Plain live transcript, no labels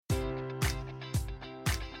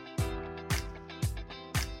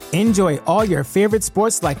Enjoy all your favorite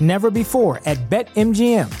sports like never before at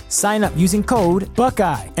BetMGM. Sign up using code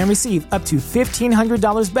Buckeye and receive up to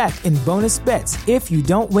 $1,500 back in bonus bets if you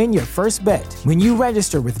don't win your first bet. When you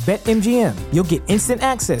register with BetMGM, you'll get instant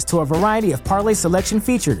access to a variety of parlay selection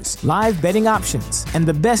features, live betting options, and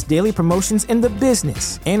the best daily promotions in the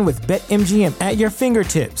business. And with BetMGM at your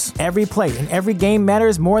fingertips, every play and every game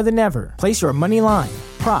matters more than ever. Place your money line,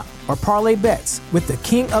 prop, or parlay bets with the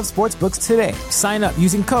king of sportsbooks today. Sign up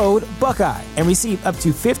using code Buckeye and receive up to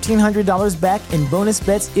 $1,500 back in bonus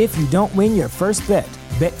bets if you don't win your first bet.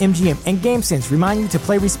 BetMGM and GameSense remind you to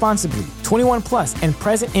play responsibly. 21 plus and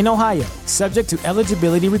present in Ohio, subject to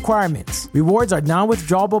eligibility requirements. Rewards are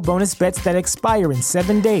non-withdrawable bonus bets that expire in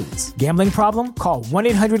 7 days. Gambling problem? Call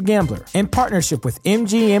 1-800-GAMBLER. In partnership with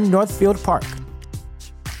MGM Northfield Park.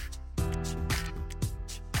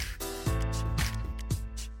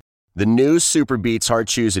 The new Super Beats Heart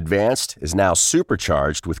Chews Advanced is now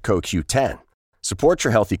supercharged with CoQ10. Support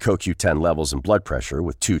your healthy CoQ10 levels and blood pressure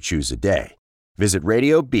with 2 chews a day. Visit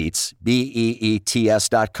RadioBeats,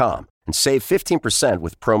 BEETS.com and save 15%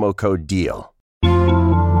 with promo code DEAL.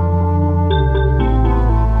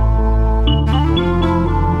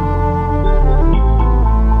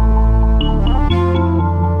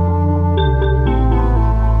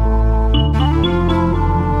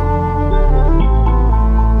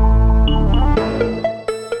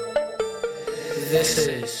 This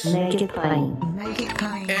is Make It Plain. Make It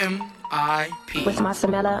Plain. M.I.P. With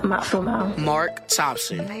Masamela Matfumo. Mark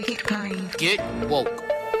Thompson. Make It Plain. Get woke.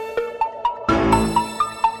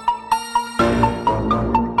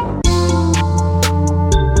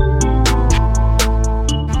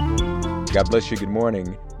 God bless you. Good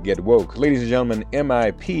morning. Get woke. Ladies and gentlemen,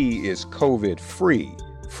 MIP is COVID free.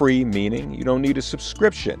 Free meaning you don't need a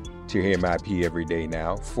subscription to hear MIP every day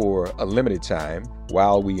now for a limited time.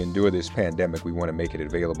 While we endure this pandemic, we want to make it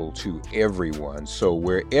available to everyone. So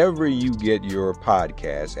wherever you get your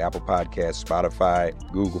podcasts, Apple Podcasts, Spotify,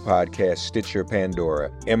 Google Podcasts, Stitcher,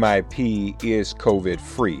 Pandora, MIP is COVID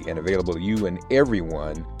free and available to you and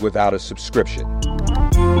everyone without a subscription.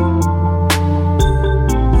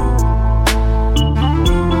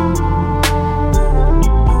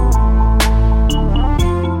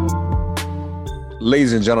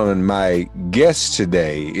 Ladies and gentlemen, my guest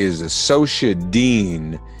today is Associate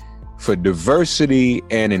Dean for Diversity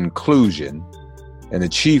and Inclusion and the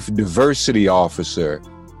Chief Diversity Officer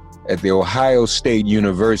at the Ohio State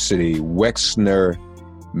University Wexner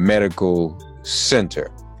Medical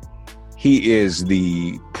Center. He is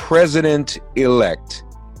the president-elect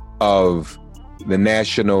of the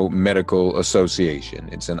National Medical Association.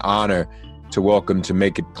 It's an honor to welcome to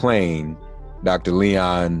Make It Plain, Dr.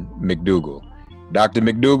 Leon McDougall. Dr.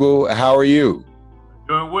 McDougall, how are you?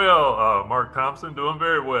 Doing well, Mark Thompson. Doing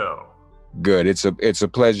very well. Good. It's a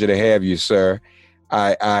pleasure to have you, sir.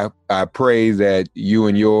 I pray that you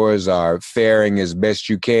and yours are faring as best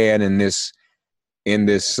you can in this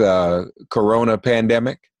corona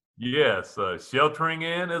pandemic. Yes, sheltering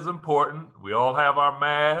in is important. We all have our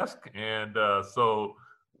mask, and so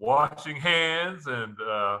washing hands and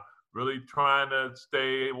really trying to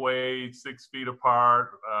stay away 6 feet apart.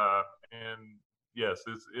 And yes,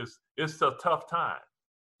 it's a tough time.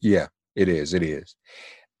 Yeah, it is. It is.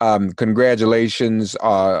 Congratulations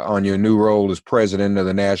on your new role as president of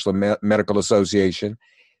the National Medical Association.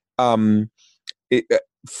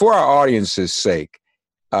 For our audience's sake,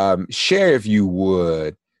 share, if you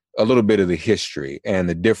would, a little bit of the history and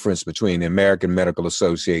the difference between the American Medical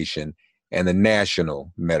Association and the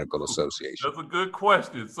National Medical Association. That's a good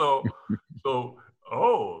question. So, oh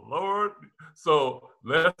Lord. So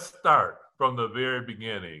let's start from the very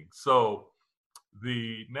beginning. So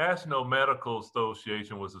the National Medical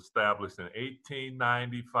Association was established in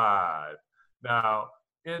 1895. Now,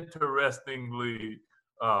 interestingly,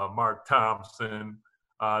 Mark Thompson,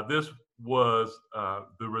 this was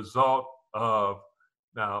the result of,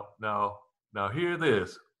 now hear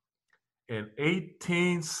this, in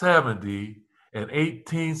 1870 and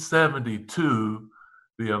 1872,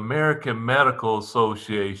 the American Medical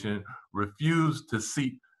Association refused to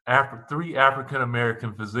seat 3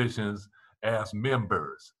 African-American physicians as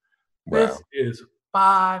members. Wow. This is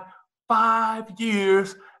five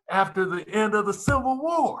years after the end of the Civil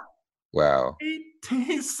War. Wow.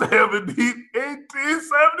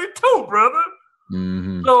 1872, brother.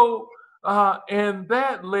 Mm-hmm. So, and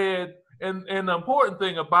that led, and the important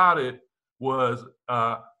thing about it was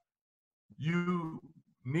you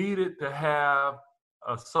needed to have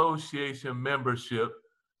association membership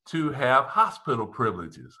to have hospital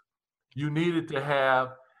privileges. You needed to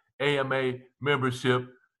have AMA membership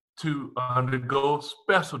to undergo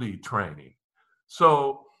specialty training.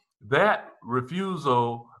 So that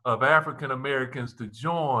refusal of African Americans to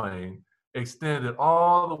join extended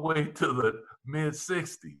all the way to the mid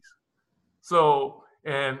 60s. So,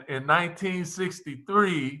 and in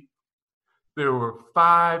 1963, there were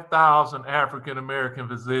 5,000 African American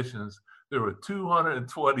physicians. There were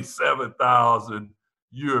 227,000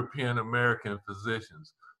 European American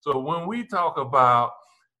physicians. So when we talk about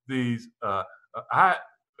these,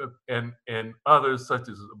 and others such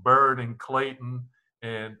as Bird and Clayton,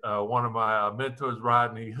 and one of my mentors,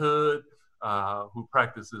 Rodney Hood, who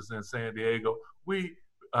practices in San Diego, we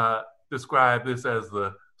describe this as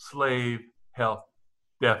the slave health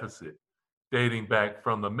deficit, dating back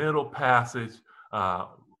from the Middle Passage,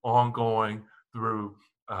 ongoing through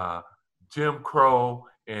Jim Crow,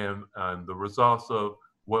 and the results of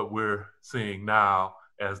what we're seeing now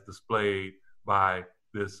as displayed by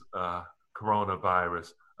this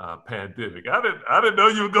coronavirus pandemic. I didn't know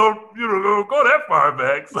you would go that far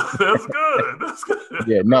back. So that's good. That's good.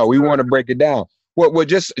 Yeah, no, we want to break it down. Well,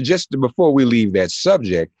 just before we leave that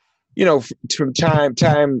subject, from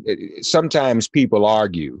time, sometimes people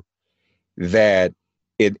argue that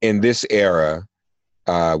in this era,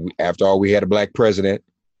 after all, we had a black president.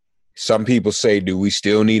 Some people say, do we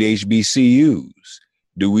still need HBCUs?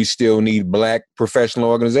 Do we still need black professional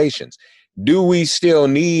organizations? Do we still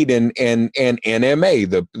need an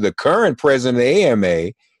NMA? The current president of the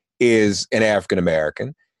AMA is an African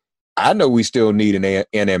American. I know we still need an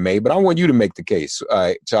NMA, but I want you to make the case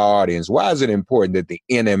to our audience. Why is it important that the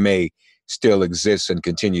NMA still exists and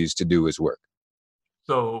continues to do its work?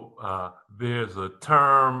 So there's a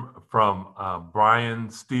term from Brian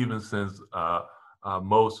Stevenson's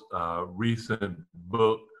most recent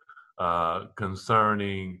book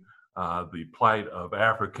concerning the plight of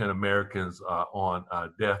African Americans on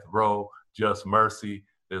death row, Just Mercy.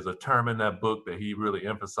 There's a term in that book that he really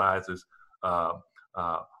emphasizes,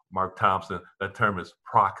 Mark Thompson. That term is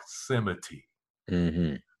proximity.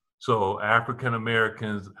 Mm-hmm. So African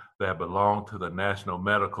Americans that belong to the National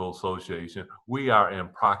Medical Association, we are in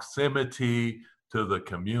proximity to the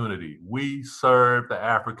community. We serve the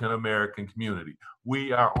African American community.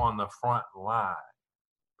 We are on the front line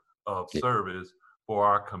of service for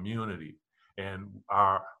our community. And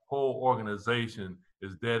our whole organization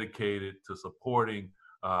is dedicated to supporting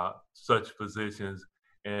such physicians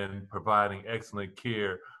and providing excellent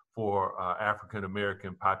care for African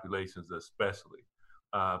American populations especially.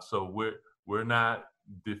 So we're not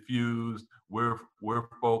diffused. We're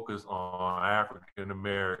focused on African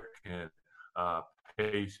American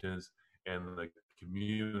patients and the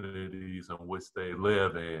communities in which they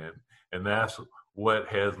live in, and that's what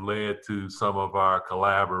has led to some of our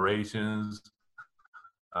collaborations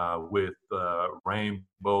with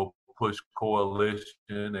Rainbow Push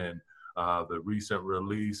Coalition and the recent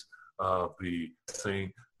release of the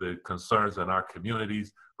concerns in our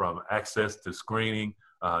communities, from access to screening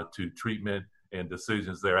to treatment and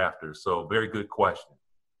decisions thereafter. So very good question.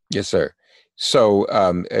 Yes, sir. So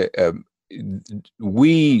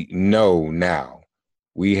we know now,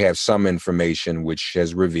 we have some information which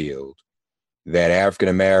has revealed that African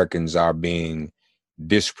Americans are being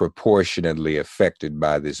disproportionately affected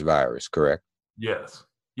by this virus, correct? Yes.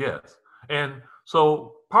 And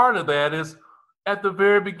so part of that is at the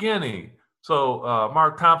very beginning. So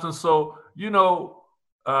Mark Thompson, so,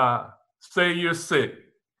 say you're sick,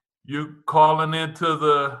 you calling into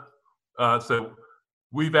the, so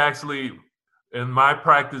we've actually, in my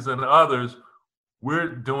practice and others, we're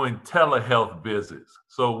doing telehealth visits.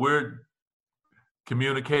 So we're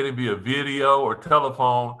communicating via video or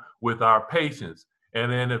telephone with our patients.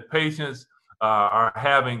 And then if patients are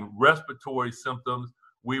having respiratory symptoms,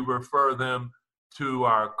 we refer them to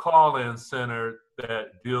our call-in center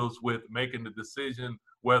that deals with making the decision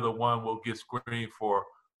whether one will get screened for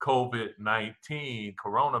COVID-19,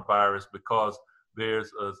 coronavirus, because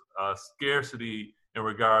there's a scarcity in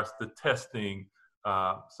regards to testing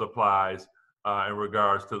supplies, in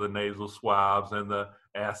regards to the nasal swabs and the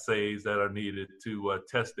assays that are needed to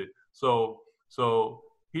test it. So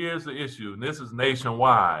here's the issue, and this is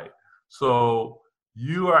nationwide. So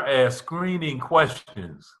you are asked screening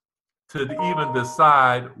questions to even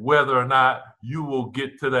decide whether or not you will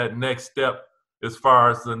get to that next step as far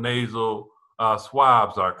as the nasal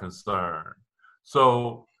swabs are concerned.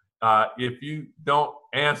 So if you don't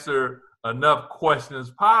answer enough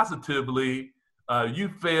questions positively, you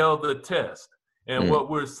fail the test. And what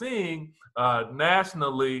we're seeing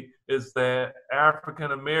nationally is that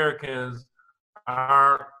African Americans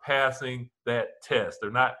aren't passing that test.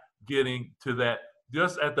 They're not getting to that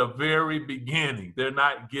just at the very beginning. They're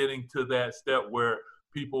not getting to that step where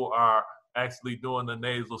people are actually doing the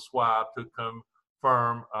nasal swab to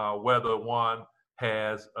confirm whether one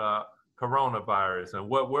has coronavirus. And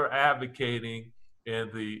what we're advocating in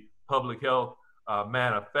the public health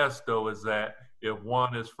manifesto is that if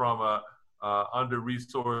one is from a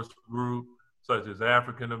under-resourced group, such as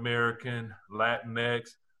African American, Latinx,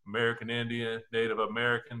 American Indian, Native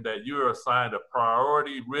American, that you're assigned a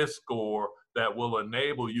priority risk score that will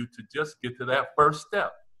enable you to just get to that first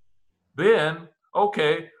step. Then,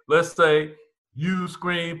 okay, let's say you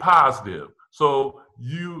screen positive. So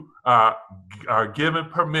you are given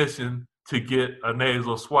permission to get a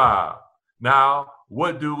nasal swab. Now,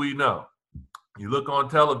 what do we know? You look on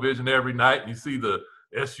television every night, you see the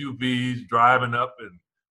SUVs driving up and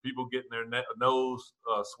people getting their nose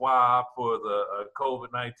swab for the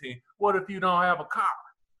COVID-19. What if you don't have a car?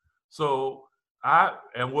 So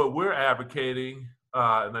what we're advocating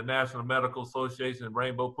in the National Medical Association and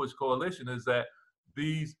Rainbow Push Coalition is that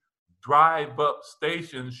these drive-up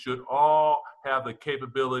stations should all have the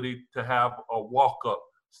capability to have a walk-up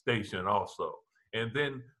station also. And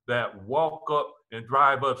then that walk-up and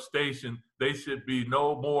drive-up station, they should be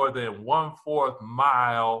no more than 1/4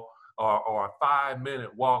 mile or a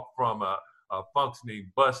 5-minute walk from a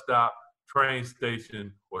functioning bus stop, train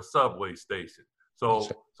station, or subway station. So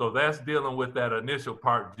that's dealing with that initial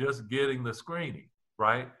part, just getting the screening,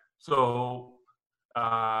 right? So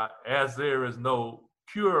as there is no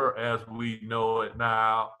cure as we know it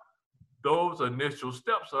now, those initial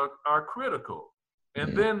steps are critical.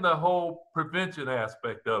 And then the whole prevention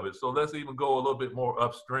aspect of it. So let's even go a little bit more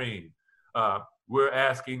upstream. We're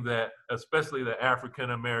asking that, especially the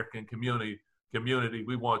African-American community,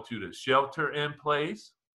 we want you to shelter in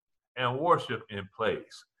place and worship in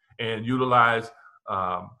place and utilize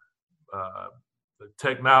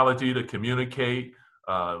technology to communicate,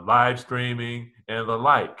 live streaming and the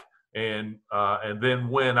like. And then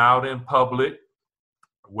when out in public,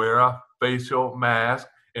 wear a facial mask.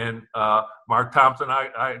 And Mark Thompson,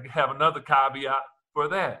 I have another caveat for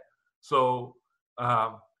that. So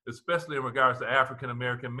especially in regards to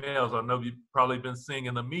African-American males, I know you've probably been seeing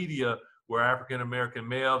in the media where African-American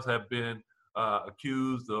males have been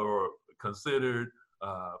accused or considered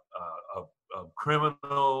of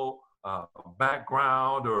criminal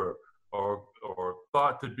background or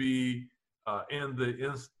thought to be in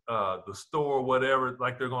the store, whatever,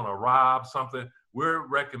 like they're going to rob something. We're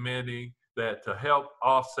recommending that to help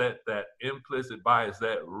offset that implicit bias,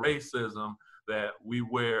 that racism, that we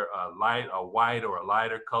wear a white or a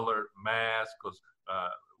lighter colored mask, because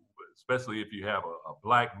especially if you have a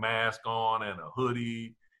black mask on and a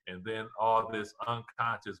hoodie, and then all this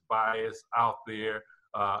unconscious bias out there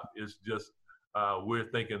is just, we're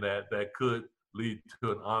thinking that could lead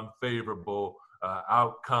to an unfavorable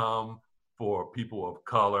outcome for people of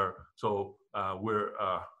color. So we're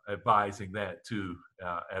advising that too,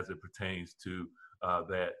 as it pertains to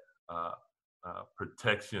that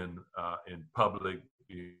protection in public,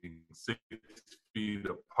 being 6 feet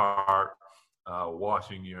apart,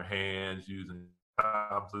 washing your hands, using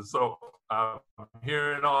Thompson. So I'm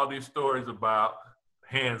hearing all these stories about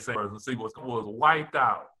hand sanitizer and see what was wiped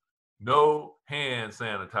out. No hand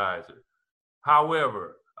sanitizer.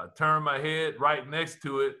 However, I turned my head right next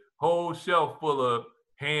to it, whole shelf full of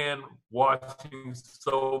hand washing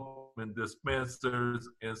soap and dispensers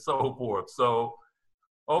and so forth. So,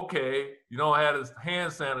 okay, you don't have this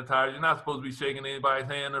hand sanitizer. You're not supposed to be shaking anybody's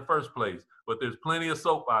hand in the first place, but there's plenty of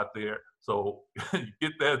soap out there. So you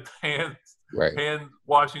get that hand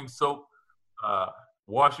washing soap,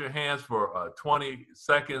 wash your hands for 20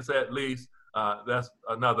 seconds at least. That's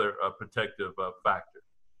another protective factor.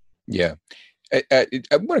 Yeah. I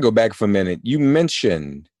want to go back for a minute. You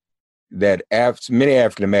mentioned that many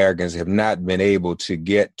African Americans have not been able to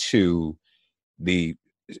get to the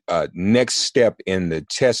next step in the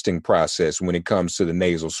testing process when it comes to the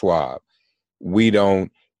nasal swab. We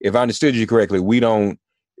don't, if I understood you correctly, we aren't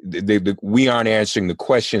answering the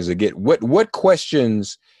questions that get, what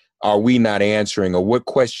questions are we not answering, or what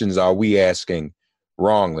questions are we asking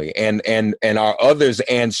wrongly? And are others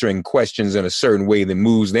answering questions in a certain way that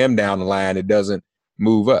moves them down the line? It doesn't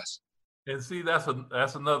move us. And see, that's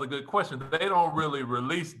another good question. They don't really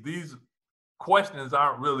release, these questions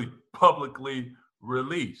aren't really publicly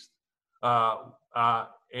released.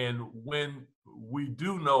 And when we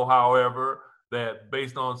do know, however, that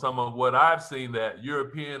based on some of what I've seen, that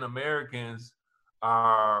European Americans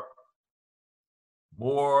are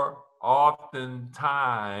more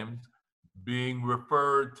oftentimes being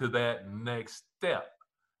referred to that next step.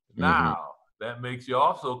 Mm-hmm. Now, that makes you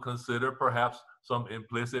also consider perhaps some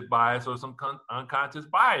implicit bias or some unconscious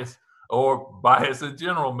bias, or bias in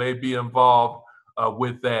general may be involved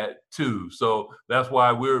with that too. So that's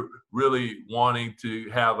why we're really wanting to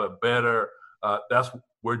have a better, that's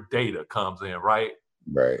where data comes in, right?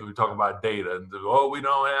 Right. We're talking about data. And, we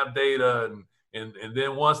don't have data. And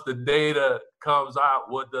then once the data comes out,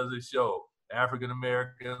 what does it show? African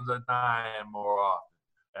Americans are dying more often.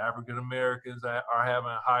 African Americans are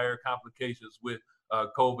having higher complications with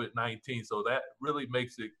COVID-19. So that really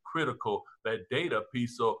makes it critical, that data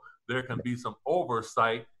piece, so there can be some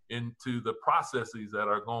oversight into the processes that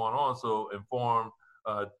are going on, so informed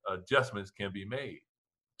adjustments can be made.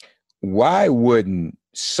 Why wouldn't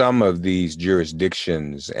some of these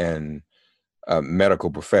jurisdictions and medical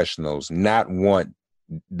professionals not want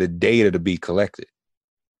the data to be collected?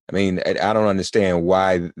 I mean, I don't understand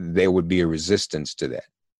why there would be a resistance to that.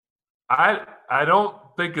 I don't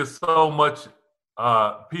think it's so much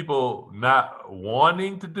people not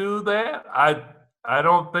wanting to do that. I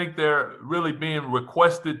don't think they're really being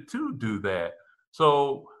requested to do that.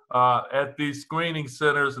 So at these screening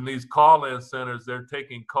centers and these call-in centers, they're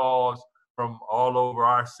taking calls from all over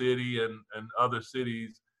our city and other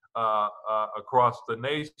cities across the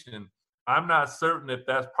nation. I'm not certain if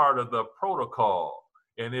that's part of the protocol.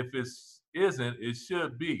 And if it isn't, it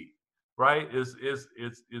should be, right? It's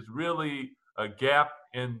really a gap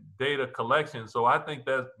in data collection. So I think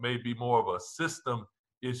that may be more of a system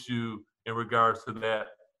issue in regards to that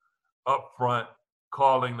upfront,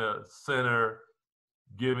 calling the center,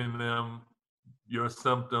 giving them your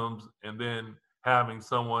symptoms, and then having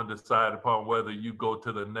someone decide upon whether you go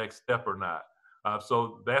to the next step or not.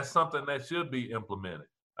 So that's something that should be implemented.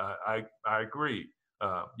 I agree.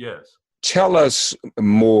 Yes. Tell us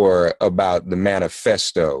more about the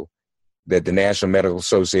manifesto that the National Medical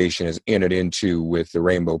Association has entered into with the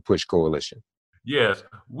Rainbow Push Coalition. Yes,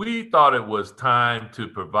 we thought it was time to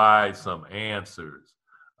provide some answers.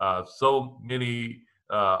 So many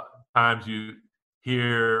times you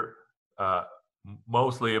hear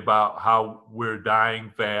mostly about how we're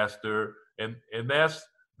dying faster, and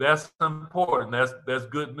that's important. That's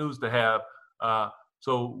good news to have.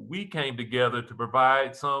 So we came together to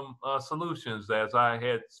provide some solutions, as I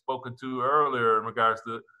had spoken to earlier, in regards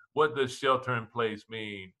to what does shelter in place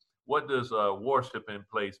mean? What does worship in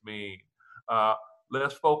place mean?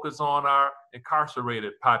 Let's focus on our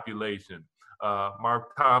incarcerated population.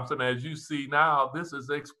 Mark Thompson, as you see now, this is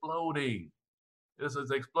exploding. This is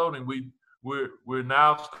exploding. We're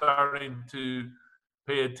now starting to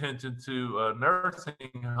pay attention to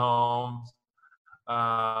nursing homes.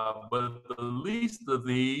 But the least of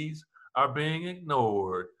these are being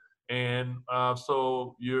ignored. And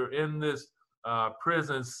so you're in this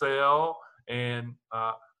prison cell and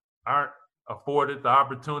aren't afforded the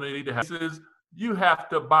opportunity to have. You have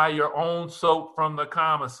to buy your own soap from the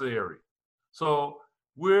commissary. So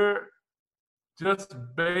we're just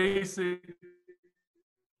basic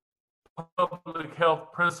public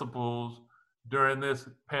health principles during this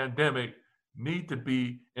pandemic need to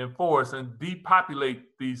be enforced and depopulate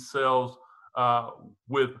these cells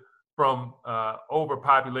from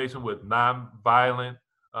overpopulation with non-violent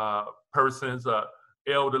persons,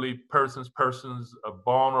 elderly persons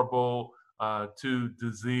vulnerable to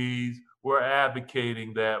disease. We're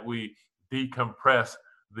advocating that we decompress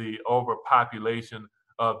the overpopulation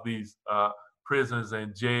of these prisons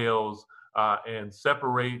and jails and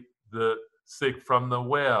separate the sick from the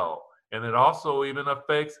well. And it also even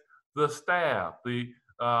affects the staff, the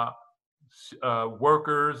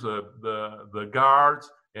workers, the guards,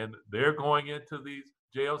 and they're going into these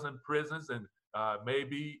jails and prisons and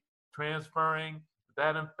maybe transferring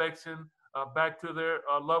that infection back to their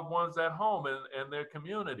loved ones at home and their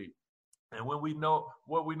community. And when we know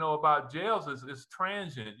what we know about jails is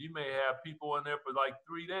transient. You may have people in there for like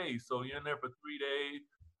 3 days. So you're in there for 3 days,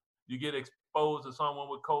 you get exposed to someone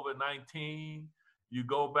with COVID-19, you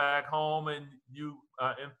go back home and you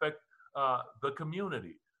infect the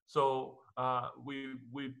community. So we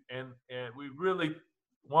really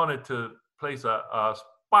wanted to place a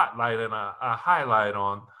spotlight and a highlight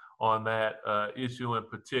on that issue in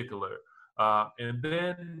particular. And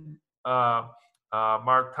then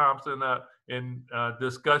Mark Thompson, in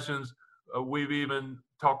discussions, we've even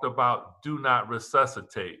talked about do not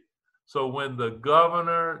resuscitate. So when the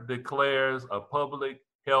governor declares a public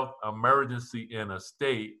health emergency in a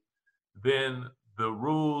state, then the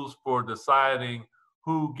rules for deciding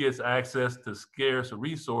who gets access to scarce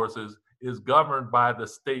resources is governed by the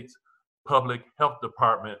state's public health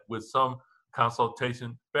department with some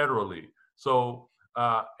consultation federally. So,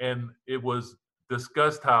 and it was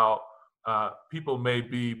discussed how people may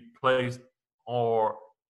be placed on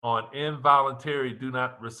involuntary do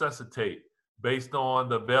not resuscitate based on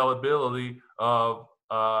the availability of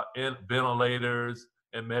in ventilators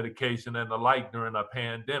and medication and the like during a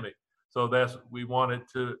pandemic. So we wanted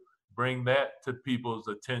to bring that to people's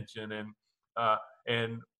attention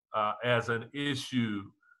and as an issue.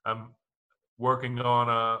 I'm working on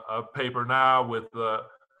a paper now with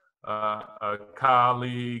a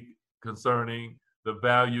colleague concerning the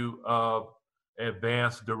value of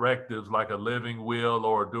advanced directives like a living will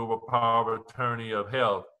or a durable power of attorney of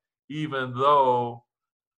health, even though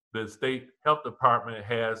the state health department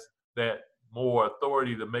has that more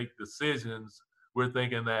authority to make decisions. We're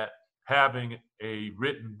thinking that having a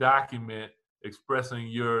written document expressing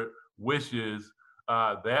your wishes,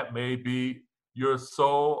 that may be your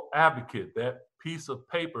sole advocate, that piece of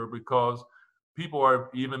paper, because people are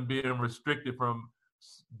even being restricted from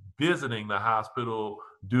visiting the hospital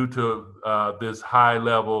due to this high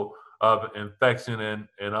level of infection and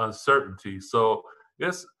uncertainty. So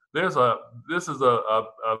this is a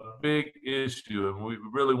big issue, and we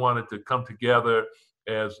really wanted to come together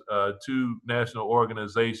as two national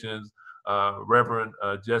organizations, Reverend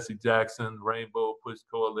Jesse Jackson, Rainbow Push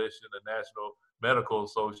Coalition, the National Medical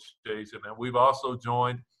Association, and we've also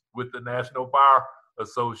joined with the National Bar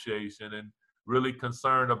Association, and really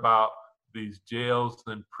concerned about these jails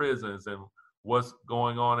and prisons and what's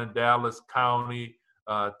going on in Dallas County,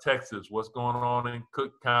 Texas, what's going on in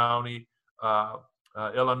Cook County,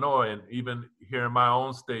 Illinois, and even here in my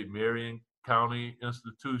own state, Marion County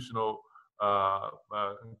Institutional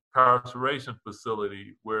Incarceration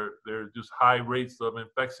Facility, where there are just high rates of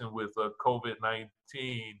infection with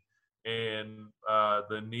COVID-19 and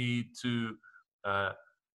the need to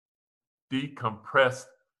decompress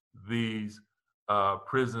these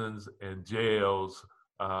prisons and jails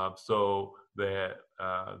so that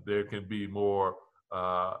there can be more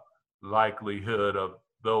likelihood of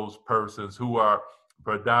those persons who are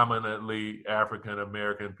predominantly African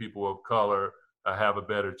American, people of color, have a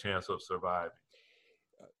better chance of surviving.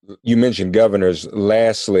 You mentioned governors.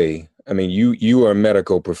 Lastly, I mean, you are a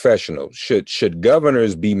medical professional. Should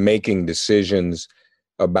governors be making decisions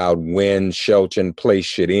about when shelter in place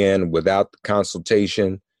should end without the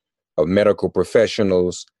consultation of medical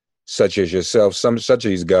professionals such as yourself? Such of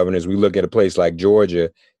these governors, we look at a place like Georgia,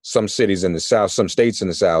 some cities in the South, some states in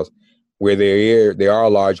the South, where there are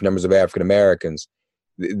large numbers of African Americans.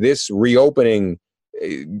 This reopening,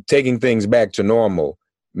 taking things back to normal,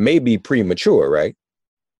 may be premature, right?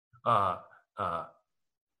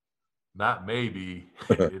 Not maybe,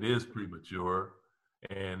 it is premature,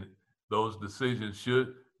 and those decisions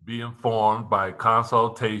should be informed by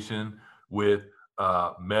consultation with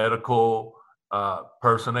medical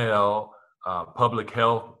personnel, public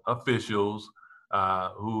health officials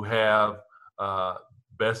who have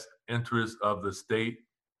best interests of the state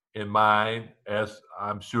in mind, as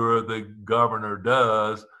I'm sure the governor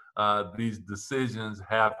does. These decisions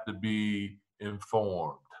have to be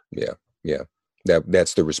informed. Yeah.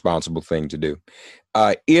 That's the responsible thing to do.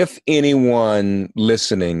 If anyone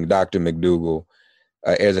listening, Dr. McDougall,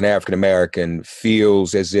 as an African American,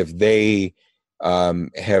 feels as if they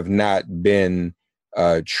have not been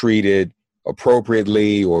treated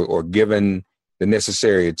appropriately or given the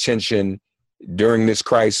necessary attention during this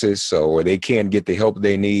crisis, or they can't get the help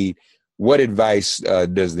they need, what advice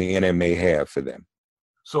does the NMA have for them?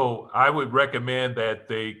 So I would recommend that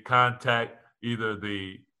they contact either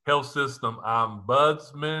the health system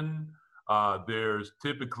ombudsman. There's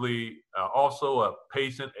typically also a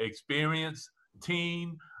patient experience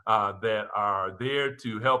team that are there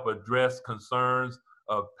to help address concerns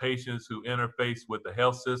of patients who interface with the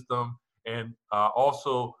health system, and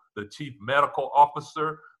also the chief medical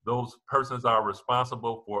officer. Those persons are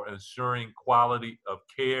responsible for ensuring quality of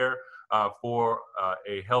care for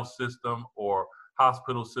a health system or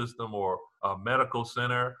hospital system or a medical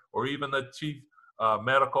center, or even the chief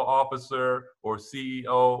medical officer or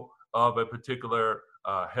CEO of a particular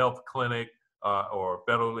health clinic or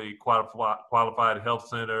federally qualified health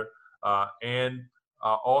center. And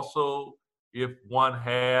also, if one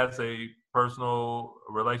has a personal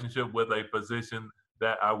relationship with a physician,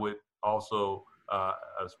 that I would also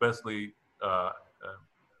especially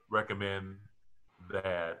recommend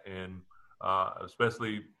that, and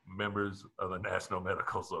especially members of the National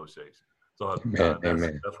Medical Association. So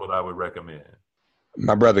that's what I would recommend.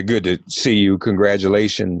 My brother, good to see you.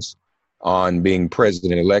 Congratulations on being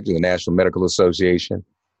president-elect of the National Medical Association.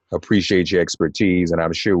 Appreciate your expertise, and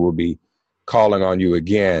I'm sure we'll be calling on you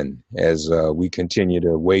again as we continue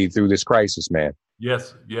to wade through this crisis, man.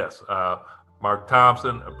 Yes. Mark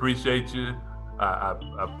Thompson, appreciate you.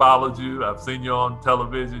 I followed you. I've seen you on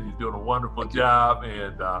television. You're doing a wonderful job.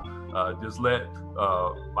 And just let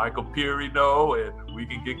Michael Peary know, and we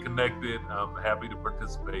can get connected. I'm happy to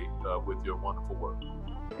participate with your wonderful work.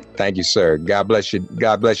 Thank you, sir. God bless you.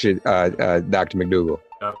 God bless you, Dr. McDougall.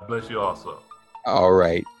 God bless you also. All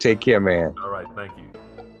right. Take care, man. All right. Thank you.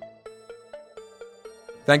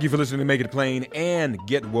 Thank you for listening to Make It Plain and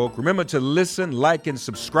Get Woke. Remember to listen, like, and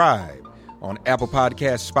subscribe on Apple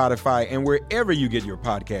Podcasts, Spotify, and wherever you get your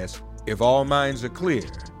podcasts. If all minds are clear,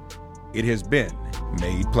 it has been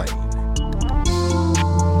made plain.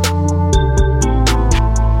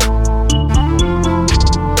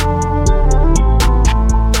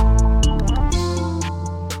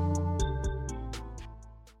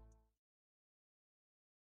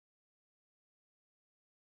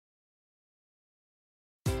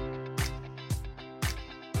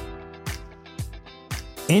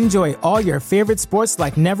 Enjoy all your favorite sports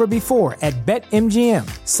like never before at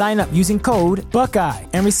BetMGM. Sign up using code Buckeye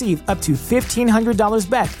and receive up to $1,500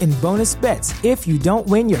 back in bonus bets if you don't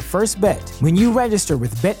win your first bet. When you register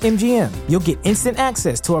with BetMGM, you'll get instant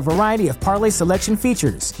access to a variety of parlay selection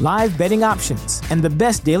features, live betting options, and the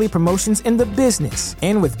best daily promotions in the business.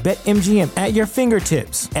 And with BetMGM at your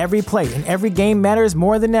fingertips, every play and every game matters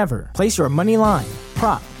more than ever. Place your money line,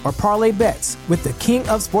 prop, or parlay bets with the king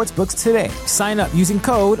of sportsbooks today. Sign up using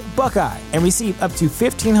code Buckeye and receive up to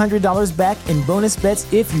 $1,500 back in bonus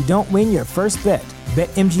bets if you don't win your first bet.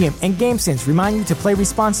 BetMGM and GameSense remind you to play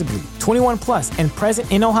responsibly. 21 plus and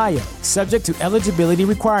present in Ohio, subject to eligibility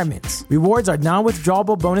requirements. Rewards are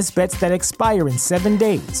non-withdrawable bonus bets that expire in 7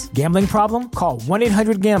 days. Gambling problem? Call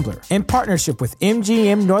 1-800-GAMBLER in partnership with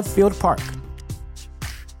MGM Northfield Park.